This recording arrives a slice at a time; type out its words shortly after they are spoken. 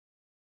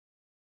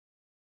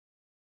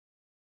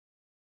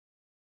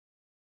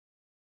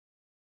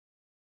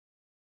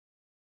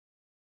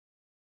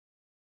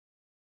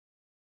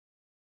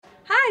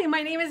Hi,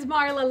 my name is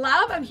Marla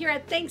Love. I'm here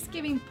at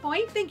Thanksgiving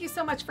Point. Thank you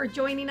so much for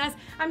joining us.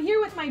 I'm here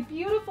with my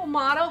beautiful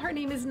model. Her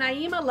name is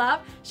Naima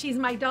Love. She's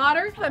my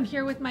daughter. I'm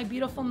here with my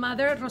beautiful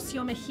mother,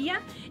 Rocio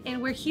Mejia, and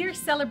we're here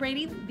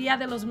celebrating Dia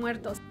de los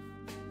Muertos.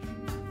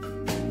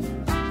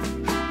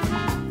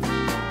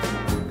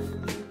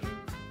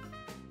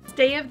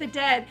 Day of the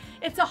Dead.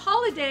 It's a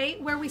holiday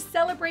where we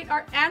celebrate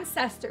our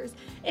ancestors.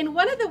 And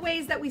one of the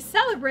ways that we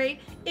celebrate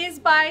is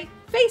by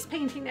face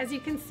painting, as you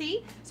can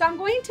see. So I'm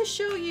going to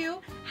show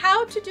you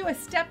how to do a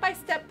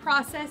step-by-step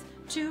process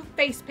to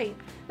face paint.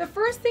 The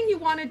first thing you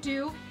want to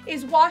do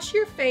is wash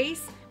your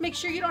face. Make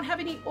sure you don't have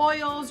any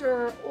oils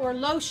or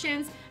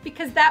lotions,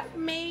 because that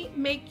may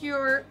make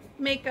your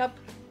makeup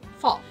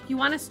fall. You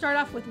want to start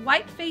off with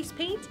white face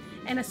paint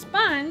and a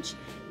sponge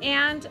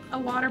and a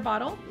water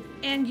bottle,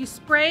 and you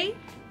spray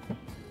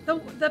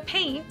the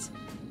paint,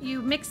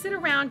 you mix it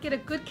around, get a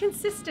good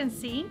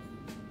consistency.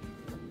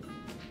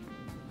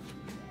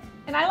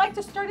 And I like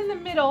to start in the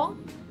middle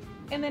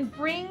and then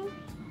bring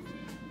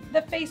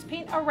the face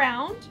paint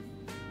around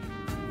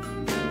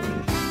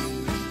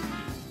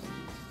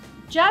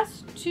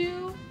just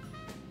to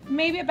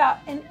maybe about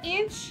an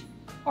inch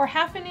or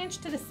half an inch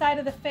to the side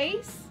of the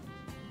face,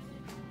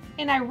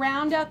 and I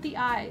round out the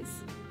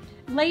eyes.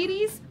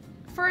 Ladies,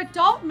 for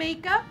adult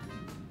makeup,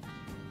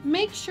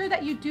 make sure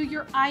that you do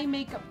your eye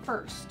makeup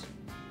first.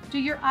 Do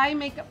your eye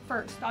makeup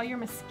first. All your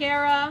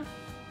mascara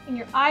and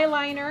your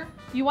eyeliner.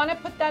 You want to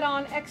put that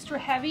on extra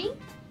heavy.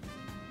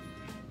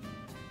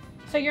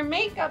 So your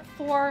makeup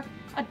for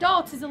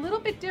adults is a little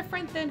bit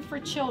different than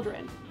for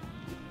children.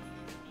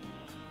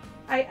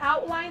 I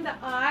outline the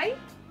eye,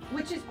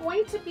 which is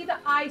going to be the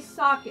eye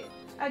socket.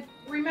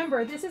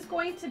 Remember, this is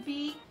going to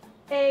be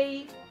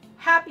a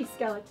happy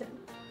skeleton.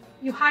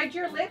 You hide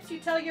your lips, you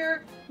tell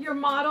your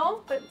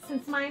model, but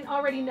since mine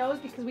already knows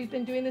because we've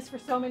been doing this for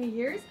so many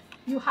years,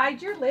 you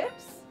hide your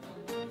lips.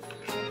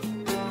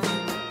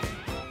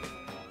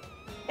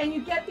 And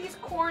you get these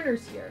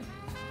corners here.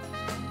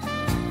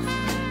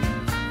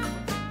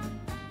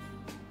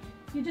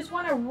 You just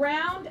want to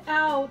round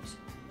out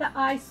the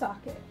eye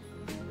socket.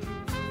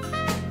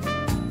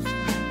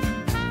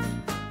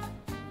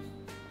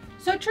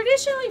 So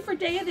traditionally for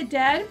Day of the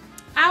Dead,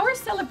 our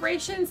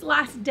celebrations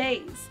last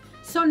days.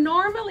 So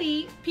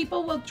normally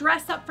people will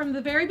dress up from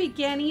the very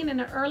beginning in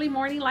an early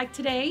morning like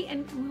today,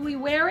 and we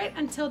wear it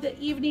until the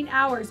evening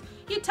hours.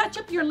 You touch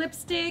up your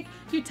lipstick,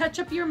 you touch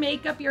up your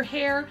makeup, your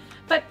hair,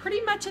 but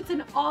pretty much it's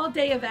an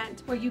all-day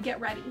event where you get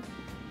ready.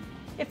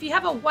 If you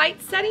have a white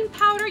setting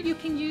powder, you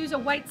can use a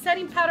white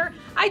setting powder.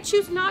 I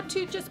choose not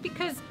to, just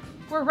because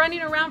we're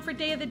running around for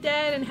Day of the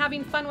Dead and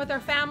having fun with our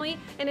family,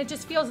 and it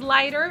just feels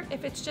lighter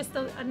if it's just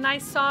a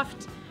nice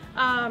soft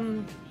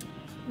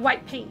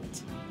white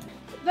paint.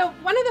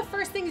 One of the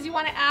first things you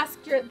want to ask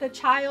the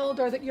child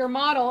or your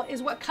model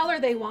is what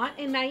color they want,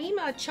 and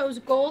Naima chose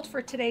gold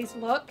for today's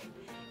look,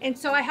 and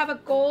so I have a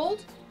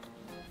gold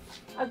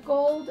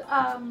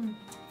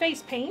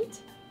face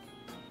paint.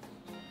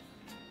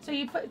 So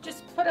you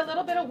just put a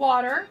little bit of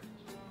water,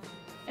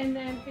 and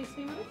then face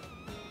me,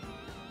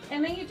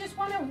 and then you just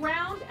want to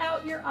round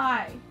out your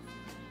eye.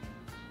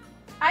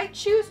 I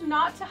choose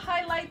not to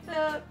highlight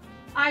the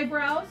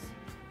eyebrows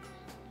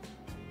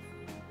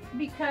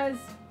because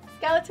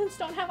skeletons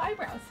don't have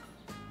eyebrows,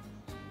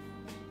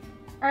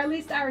 or at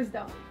least ours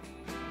don't.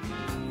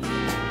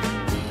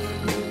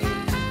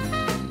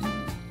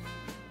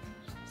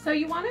 So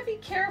you want to be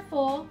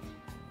careful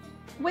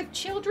with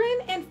children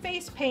and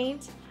face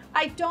paint.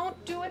 I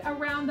don't do it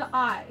around the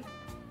eye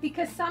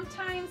because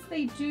sometimes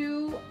they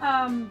do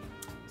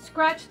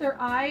scratch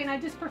their eye, and I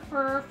just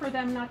prefer for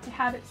them not to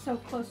have it so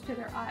close to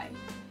their eye.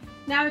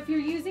 Now if you're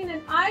using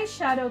an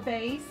eyeshadow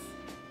base,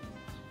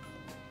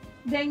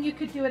 then you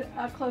could do it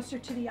closer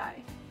to the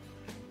eye.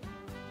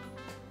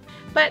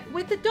 But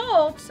with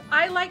adults,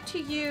 I like to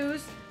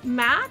use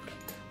MAC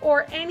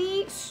or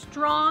any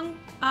strong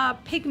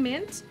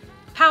pigment,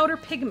 powder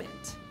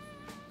pigment.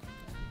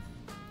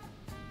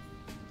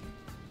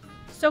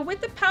 So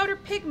with the powder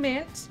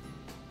pigment,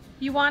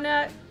 you want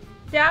to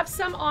dab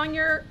some on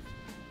your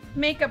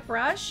makeup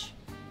brush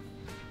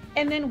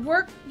and then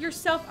work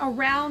yourself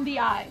around the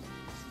eye.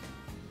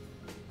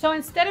 So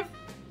instead of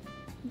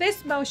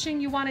this motion,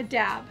 you want to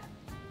dab.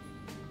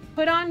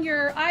 Put on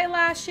your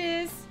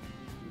eyelashes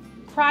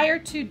prior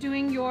to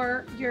doing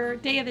your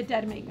Day of the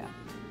Dead makeup.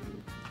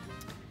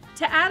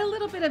 To add a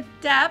little bit of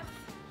depth,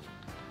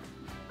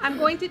 I'm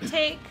going to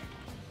take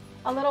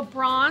a little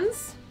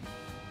bronze.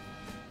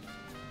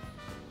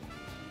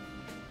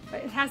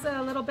 It has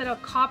a little bit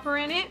of copper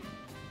in it.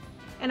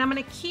 And I'm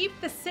going to keep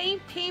the same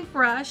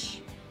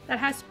paintbrush that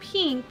has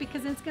pink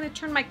because it's going to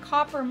turn my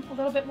copper a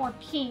little bit more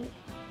pink.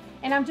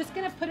 And I'm just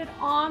going to put it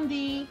on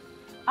the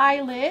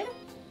eyelid.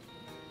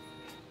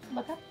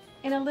 Look up,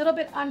 and a little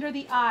bit under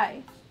the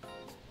eye,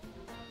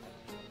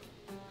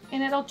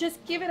 and it'll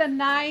just give it a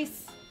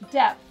nice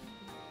depth.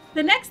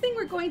 The next thing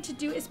we're going to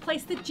do is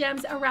place the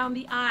gems around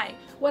the eye.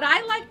 What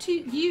I like to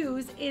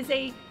use is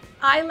a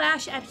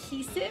eyelash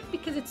adhesive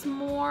because it's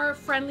more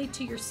friendly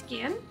to your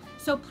skin.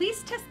 So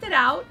please test it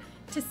out.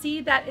 to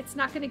see that it's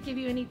not going to give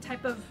you any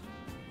type of,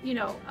 you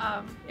know,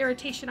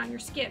 irritation on your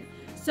skin.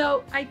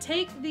 So I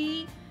take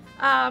the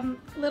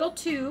little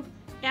tube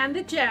and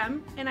the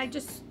gem, and I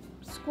just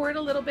squirt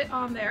a little bit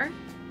on there,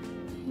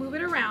 move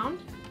it around,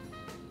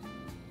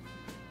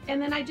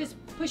 and then I just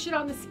push it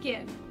on the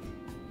skin.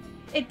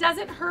 It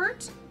doesn't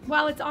hurt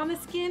while it's on the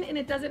skin, and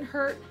it doesn't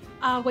hurt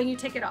when you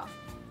take it off.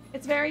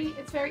 It's very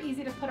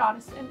easy to put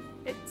on, and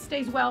it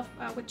stays well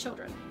with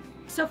children.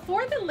 So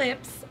for the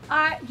lips,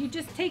 you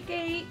just take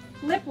a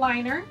lip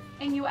liner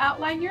and you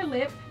outline your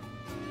lip.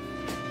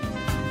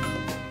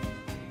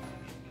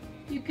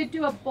 You could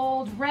do a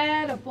bold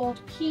red, a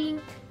bold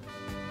pink.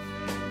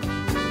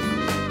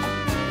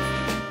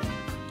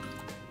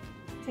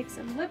 Take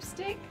some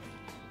lipstick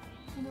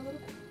and a little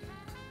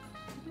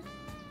bit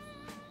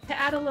to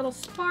add a little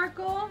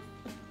sparkle,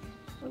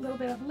 a little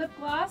bit of lip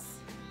gloss.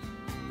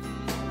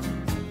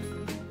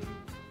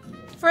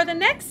 For the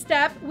next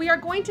step, we are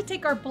going to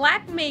take our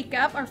black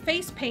makeup, our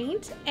face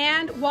paint,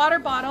 and water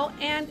bottle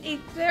and a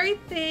very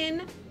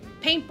thin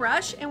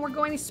paintbrush, and we're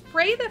going to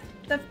spray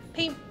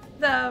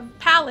the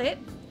palette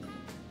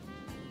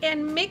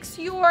and mix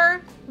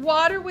your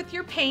water with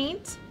your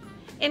paint,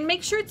 and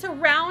make sure it's a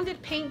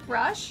rounded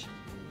paintbrush.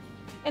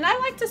 And I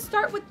like to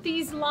start with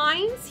these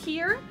lines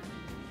here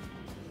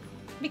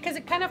because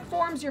it kind of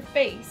forms your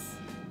face.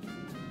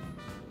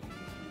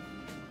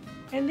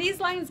 And these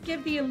lines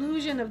give the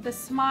illusion of the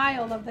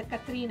smile of the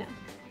Catrina.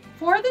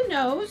 For the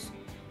nose,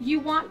 you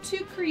want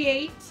to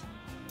create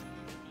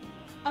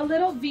a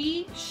little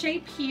V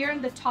shape here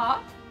in the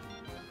top,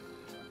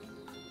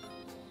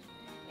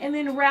 and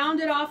then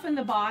round it off in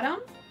the bottom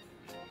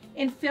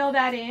and fill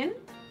that in.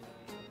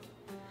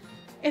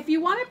 If you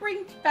want to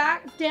bring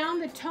back down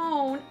the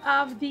tone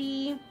of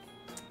the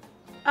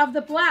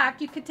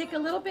black, you could take a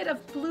little bit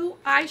of blue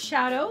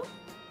eyeshadow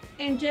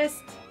and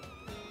just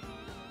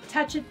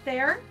touch it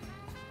there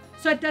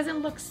so it doesn't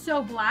look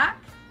so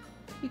black.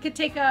 You could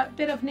take a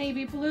bit of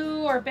navy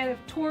blue or a bit of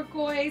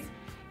turquoise,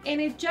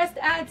 and it just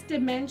adds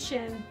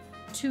dimension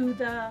to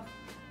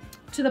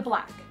the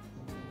black.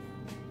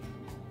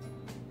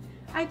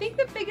 I think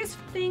the biggest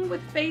thing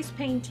with face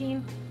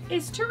painting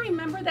is to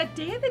remember that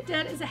Day of the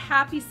Dead is a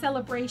happy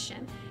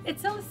celebration.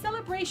 It's a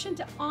celebration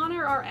to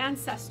honor our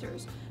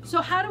ancestors.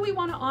 So how do we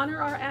want to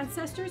honor our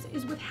ancestors?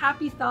 Is with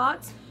happy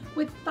thoughts,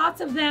 with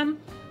thoughts of them,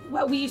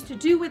 what we used to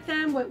do with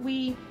them, what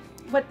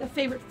the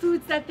favorite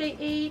foods that they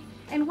ate.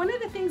 And one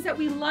of the things that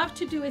we love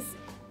to do is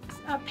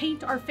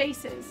paint our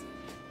faces.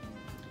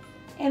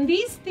 And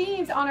these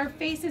themes on our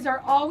faces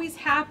are always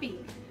happy.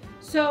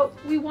 So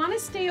we want to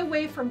stay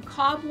away from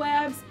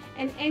cobwebs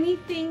and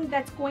anything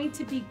that's going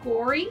to be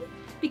gory,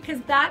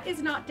 because that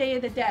is not Day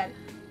of the Dead.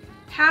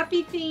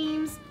 Happy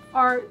themes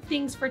are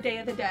things for Day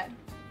of the Dead.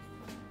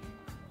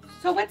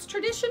 So what's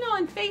traditional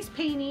in face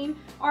painting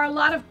are a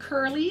lot of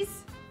curlies,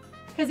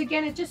 because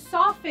again, it just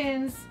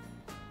softens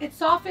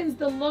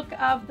the look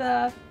of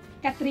the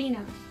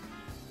Catrina.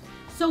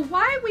 So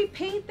why we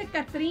paint the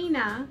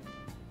Catrina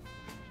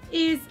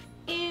is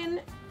in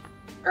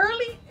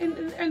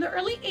the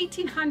early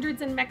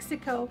 1800s in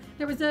Mexico,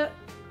 there was a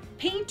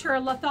painter, a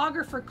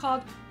lithographer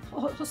called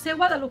Jose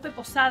Guadalupe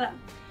Posada,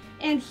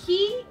 and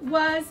he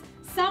was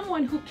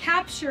someone who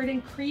captured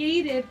and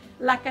created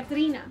La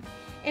Catrina.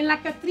 And La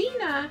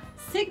Catrina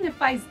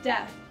signifies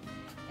death,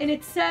 and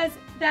it says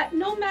that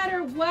no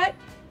matter what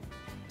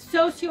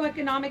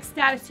socioeconomic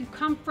status you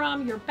come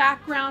from, your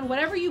background,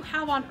 whatever you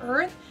have on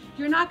earth,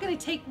 you're not going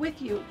to take with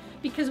you,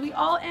 because we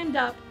all end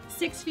up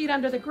 6 feet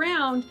under the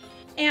ground.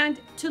 And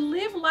to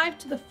live life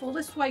to the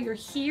fullest while you're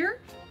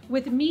here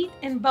with meat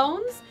and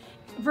bones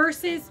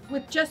versus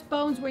with just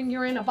bones when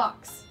you're in a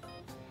box.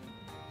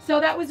 So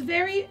that was a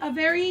very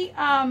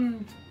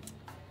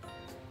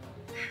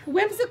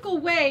whimsical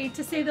way,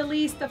 to say the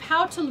least, of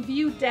how to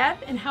view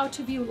death and how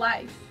to view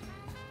life.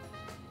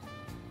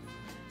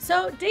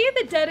 So Day of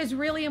the Dead is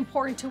really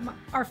important to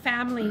our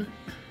family.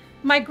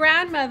 My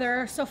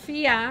grandmother,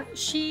 Sofia,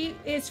 she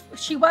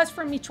was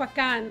from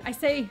Michoacan. I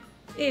say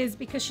is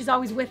because she's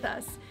always with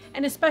us.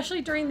 And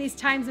especially during these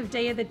times of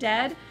Day of the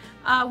Dead,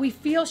 we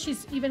feel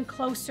she's even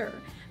closer.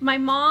 My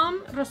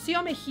mom,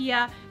 Rocio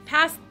Mejia,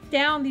 passed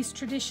down these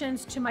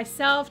traditions to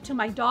myself, to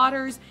my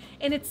daughters,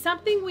 and it's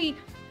something we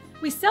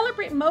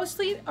celebrate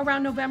mostly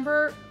around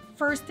November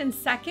 1st and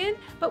 2nd,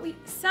 but we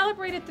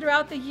celebrate it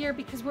throughout the year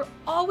because we're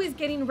always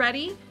getting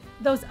ready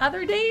those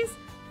other days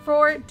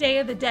for Day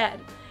of the Dead.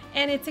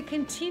 And it's a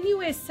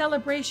continuous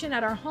celebration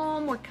at our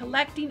home. We're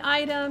collecting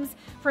items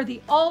for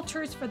the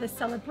altars, for the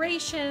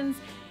celebrations.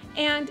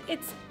 And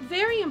it's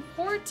very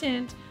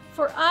important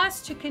for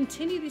us to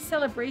continue these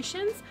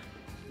celebrations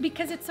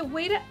because it's a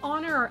way to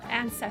honor our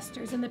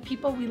ancestors and the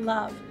people we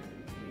love.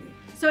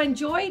 So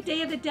enjoy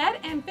Day of the Dead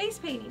and face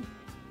painting.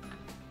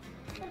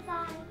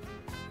 Bye-bye.